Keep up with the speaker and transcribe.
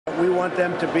We want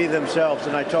them to be themselves,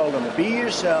 and I told them, be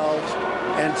yourselves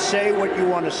and say what you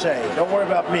want to say. Don't worry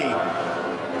about me.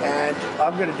 And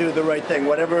I'm going to do the right thing,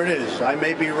 whatever it is. I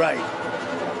may be right,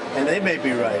 and they may be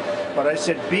right. But I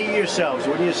said, be yourselves.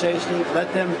 Wouldn't you say, Steve?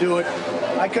 Let them do it.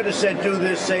 I could have said, do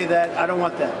this, say that. I don't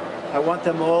want that. I want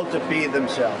them all to be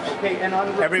themselves. Okay, and on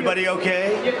repeal, everybody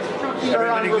okay? Yes, sir,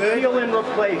 everybody on good? Repeal and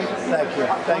replace. Thank you.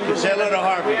 Thank you. Say hello to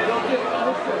Harvey.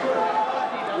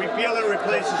 Repeal and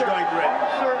replace is going great.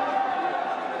 Sir,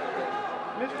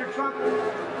 Mr. Trump.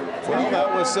 Well,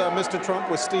 that was Mr. Trump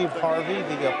with Steve Harvey,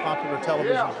 the popular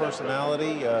television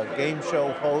personality, game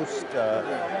show host,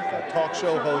 talk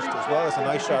show host, as well as a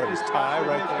nice shot of his tie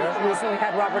right there. Recently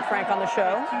had Robert Frank on the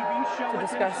show to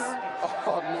discuss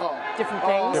different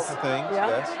things. Different things,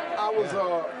 yes. I was,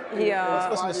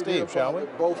 let's listen to Steve, shall we?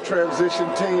 Both transition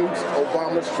teams,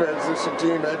 Obama's transition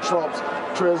team and Trump's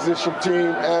transition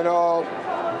team, and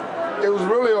it was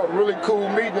really a really cool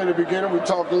meeting in the beginning. We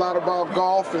talked a lot about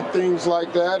golf and things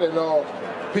like that, and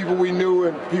people we knew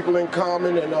and people in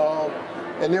common, and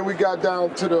then we got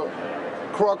down to the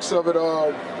crux of it.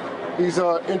 He's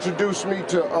introduced me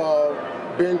to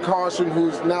Ben Carson,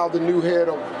 who's now the new head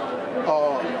of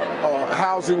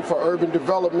housing for urban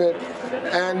development,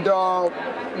 and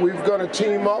we're going to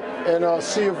team up and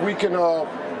see if we can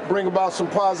bring about some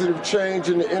positive change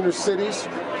in the inner cities,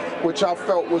 which I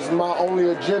felt was my only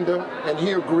agenda, and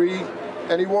he agreed,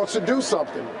 and he wants to do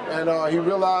something. And he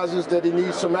realizes that he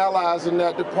needs some allies in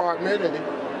that department,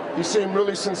 and he seemed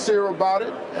really sincere about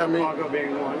it. I mean, Chicago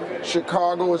being one.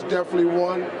 Chicago is definitely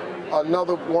one.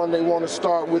 Another one they want to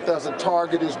start with as a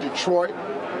target is Detroit.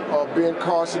 Ben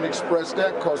Carson expressed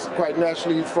that, because quite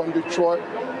naturally he's from Detroit.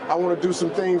 I want to do some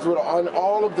things with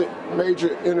all of the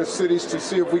major inner cities to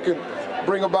see if we can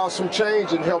bring about some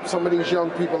change and help some of these young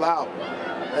people out.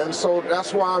 And so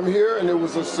that's why I'm here, and it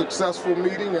was a successful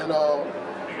meeting, and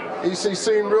he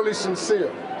seemed really sincere.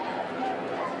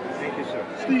 Thank you, sir.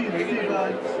 Steve,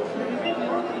 I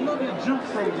love your jump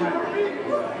program.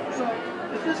 So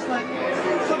is this like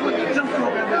something like a jump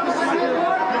program? Is this like your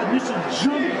initial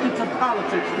jump into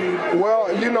politics, Steve?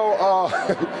 Well, you know,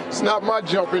 it's not my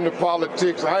jump into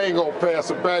politics. I ain't gonna pass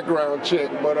a background check,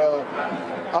 but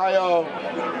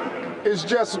it's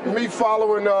just me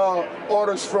following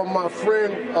orders from my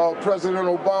friend, President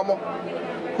Obama,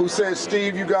 who said,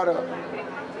 Steve, you gotta,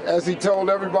 as he told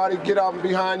everybody, get out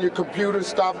behind your computer,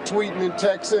 stop tweeting and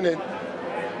texting, and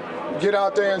get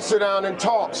out there and sit down and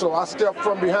talk. So I stepped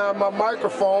from behind my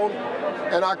microphone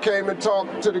and I came and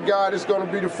talked to the guy that's going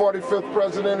to be the 45th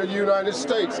president of the United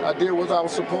States. I did what I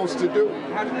was supposed to do.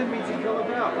 How did that meeting come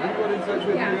about? Who got in touch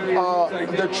with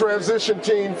you? The transition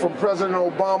team from President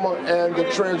Obama and the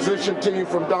transition team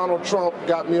from Donald Trump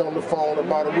got me on the phone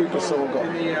about a week or so ago.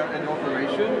 In the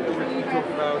inauguration, or did you talk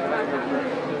about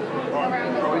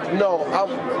No,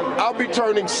 I'll be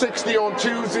turning 60 on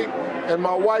Tuesday, and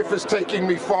my wife is taking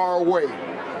me far away.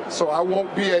 So I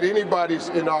won't be at anybody's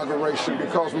inauguration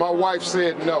because my wife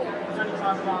said no.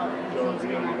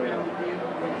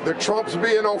 The Trumps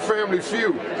being on Family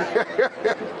Feud.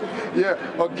 Yeah,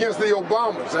 against the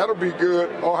Obamas. That'll be good.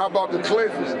 Or how about the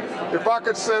Clintons? If I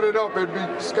could set it up, it'd be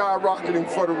skyrocketing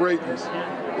for the ratings.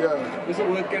 Yeah. Is it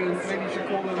worth getting, maybe you should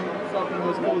call them, start putting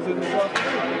those calls in the club?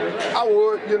 I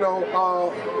would, you know.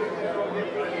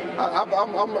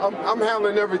 I'm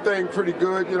handling everything pretty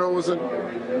good. You know,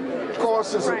 of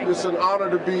course, it's an honor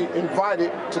to be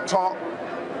invited to talk.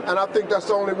 And I think that's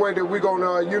the only way that we're going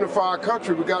to unify our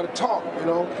country. We got to talk, you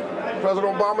know.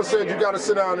 President Obama said you got to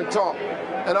sit down and talk.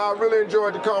 And I really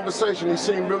enjoyed the conversation. He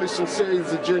seemed really sincere.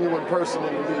 He's a genuine person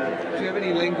in the meeting. Do you have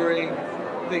any lingering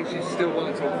things you still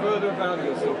want to talk further about,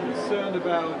 you're still concerned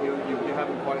about, you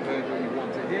haven't quite heard what you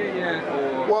want to hear yet,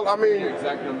 or well, I mean, you're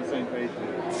exactly on the same page?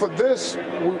 For this,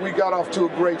 we got off to a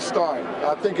great start.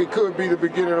 I think it could be the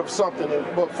beginning of something,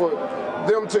 but for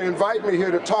them to invite me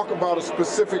here to talk about a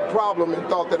specific problem and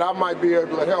thought that I might be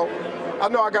able to help. I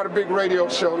know I got a big radio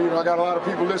show, you know, I got a lot of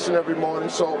people listening every morning,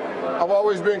 so I've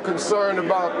always been concerned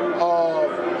about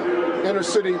inner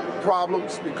city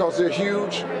problems because they're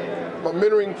huge. My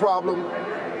mentoring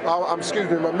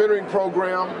my mentoring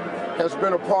program has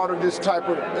been a part of this type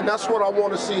of, and that's what I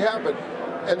want to see happen.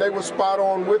 And they were spot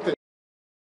on with it.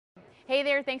 Hey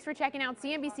there, thanks for checking out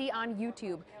CNBC on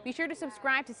YouTube. Be sure to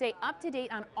subscribe to stay up to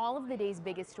date on all of the day's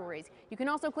biggest stories. You can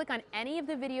also click on any of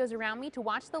the videos around me to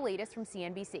watch the latest from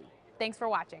CNBC. Thanks for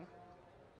watching.